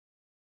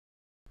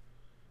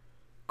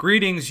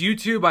Greetings,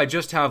 YouTube. I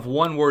just have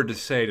one word to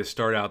say to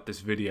start out this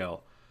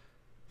video.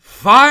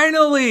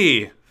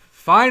 Finally!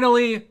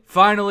 Finally,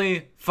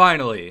 finally,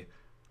 finally.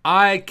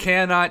 I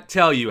cannot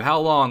tell you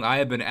how long I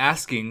have been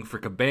asking for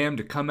Kabam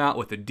to come out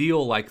with a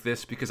deal like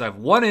this because I've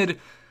wanted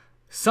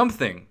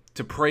something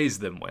to praise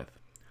them with.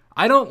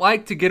 I don't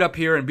like to get up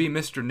here and be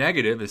Mr.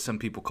 Negative, as some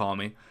people call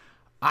me.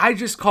 I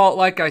just call it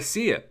like I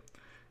see it.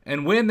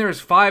 And when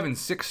there's 5- and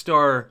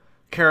 6-star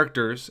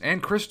characters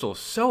and crystals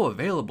so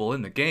available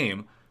in the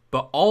game,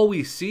 but all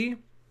we see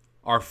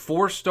are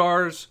 4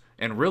 stars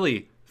and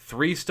really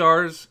 3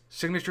 stars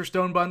signature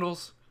stone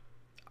bundles,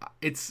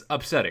 it's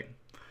upsetting.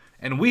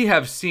 And we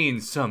have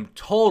seen some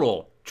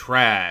total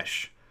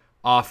trash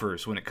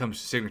offers when it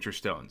comes to signature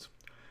stones.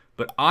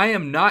 But I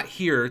am not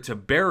here to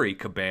bury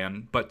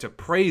Kabam, but to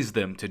praise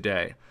them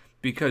today.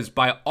 Because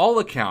by all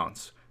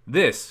accounts,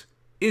 this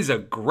is a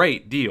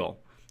great deal.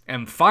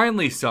 And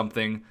finally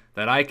something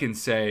that I can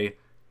say,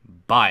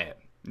 buy it.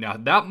 Now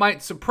that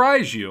might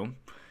surprise you,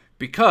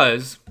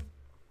 because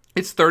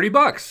it's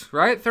 $30,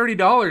 right?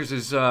 $30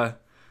 is a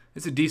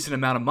decent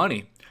amount of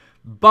money.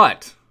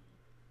 But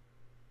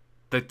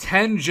the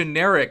 10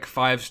 generic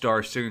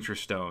 5-star signature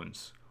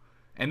stones,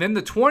 and then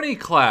the 20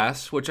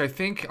 class, which I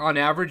think on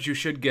average you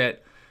should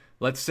get,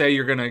 let's say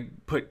you're going to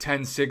put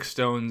 10 sig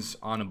stones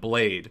on a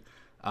blade,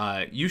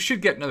 you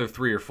should get another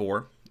 3 or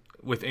 4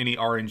 with any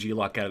RNG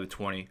luck out of the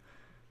 20.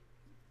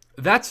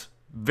 That's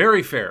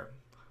very fair.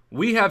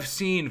 We have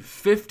seen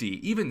 $50,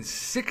 even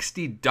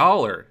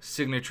 $60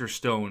 signature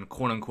stone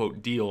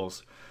quote-unquote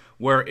deals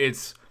where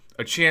it's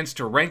a chance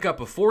to rank up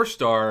a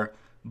 4-star,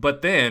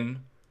 but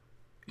then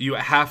you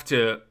have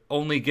to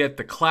only get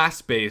the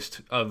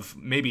class-based of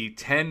maybe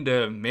 10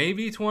 to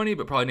maybe 20,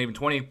 but probably not even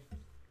 20,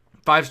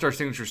 5-star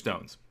signature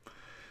stones.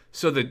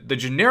 So the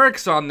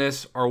generics on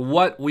this are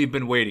what we've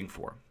been waiting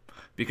for,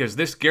 because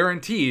this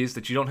guarantees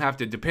that you don't have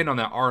to depend on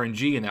that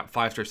RNG and that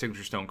 5-star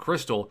signature stone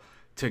crystal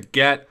to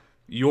get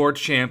your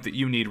champ that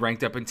you need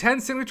ranked up. And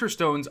 10 signature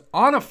stones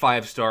on a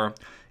 5-star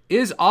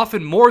is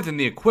often more than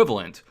the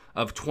equivalent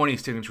of 20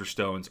 signature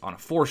stones on a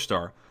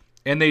 4-star.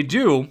 And they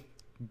do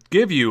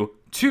give you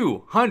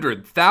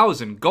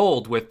 200,000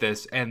 gold with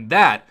this, and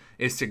that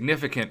is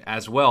significant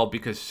as well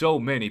because so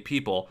many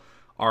people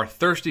are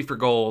thirsty for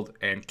gold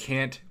and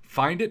can't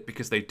find it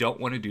because they don't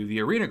want to do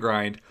the arena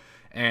grind.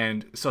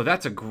 And so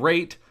that's a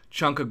great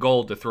chunk of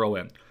gold to throw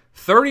in.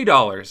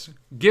 $30,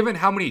 given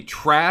how many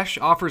trash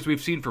offers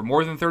we've seen for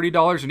more than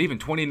 $30 and even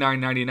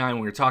 $29.99 when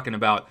we're talking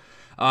about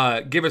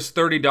give us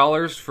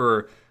 $30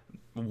 for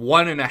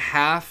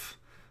 1.5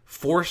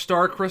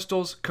 4-star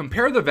crystals.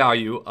 Compare the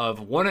value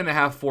of 1.5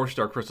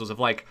 4-star crystals of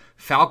like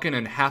Falcon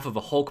and half of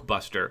a Hulk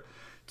Buster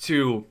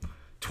to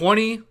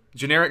 20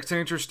 generic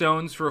signature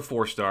stones for a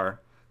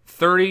 4-star,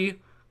 30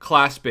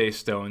 class-based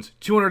stones,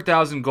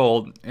 200,000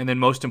 gold, and then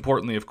most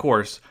importantly, of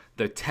course,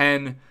 the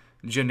 10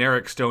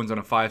 generic stones on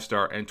a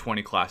 5-star and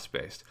 20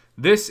 class-based.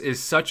 This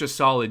is such a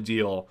solid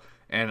deal,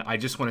 and I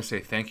just want to say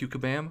thank you,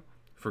 Kabam,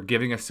 for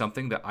giving us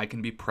something that I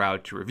can be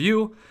proud to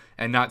review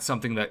and not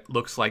something that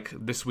looks like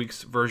this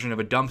week's version of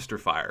a dumpster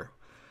fire.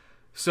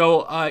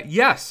 So,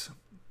 yes,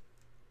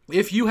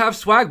 if you have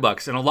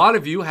Swagbucks, and a lot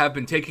of you have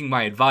been taking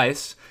my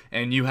advice,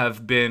 and you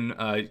have been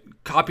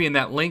copying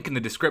that link in the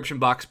description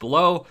box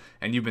below,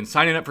 and you've been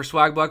signing up for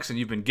Swagbucks, and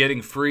you've been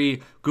getting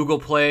free Google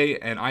Play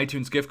and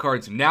iTunes gift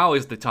cards, now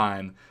is the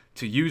time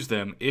to use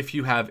them if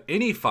you have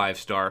any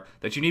 5-star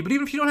that you need. But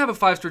even if you don't have a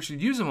 5-star to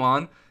use them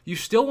on, you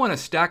still want to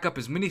stack up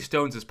as many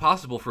stones as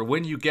possible for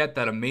when you get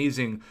that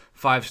amazing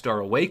 5-star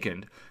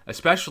awakened,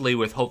 especially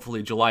with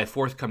hopefully July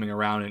 4th coming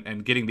around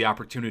and getting the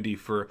opportunity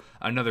for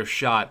another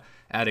shot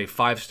at a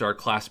 5-star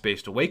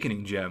class-based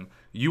awakening gem.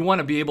 You want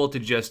to be able to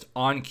just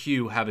on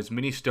cue have as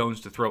many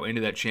stones to throw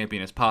into that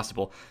champion as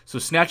possible. So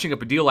snatching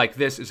up a deal like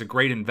this is a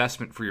great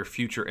investment for your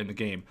future in the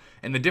game.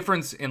 And the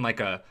difference in like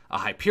a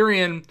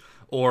Hyperion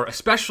or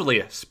especially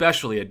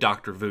a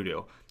Dr.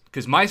 Voodoo,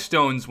 because my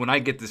stones, when I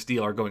get this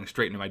deal, are going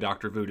straight into my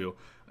Dr. Voodoo,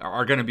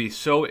 are going to be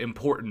so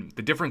important.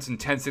 The difference in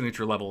 10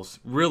 signature levels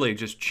really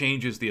just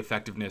changes the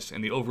effectiveness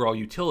and the overall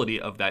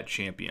utility of that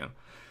champion.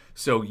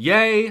 So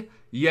yay,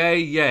 yay,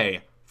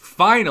 yay.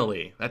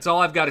 Finally, that's all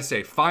I've got to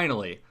say,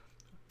 finally.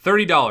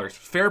 $30,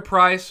 fair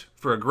price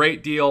for a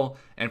great deal.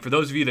 And for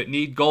those of you that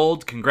need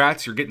gold,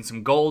 congrats, you're getting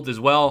some gold as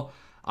well.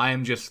 I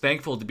am just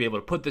thankful to be able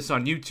to put this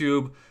on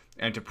YouTube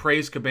and to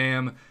praise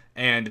Kabam.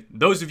 And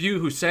those of you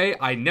who say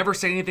I never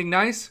say anything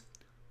nice,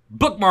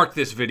 bookmark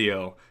this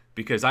video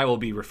because I will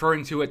be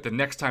referring to it the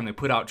next time they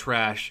put out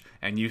trash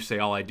and you say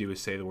all I do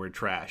is say the word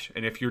trash.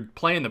 And if you're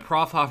playing the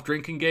Prof Hoff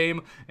drinking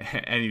game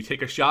and you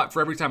take a shot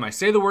for every time I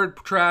say the word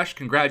trash,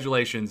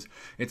 congratulations,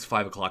 it's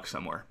 5 o'clock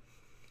somewhere.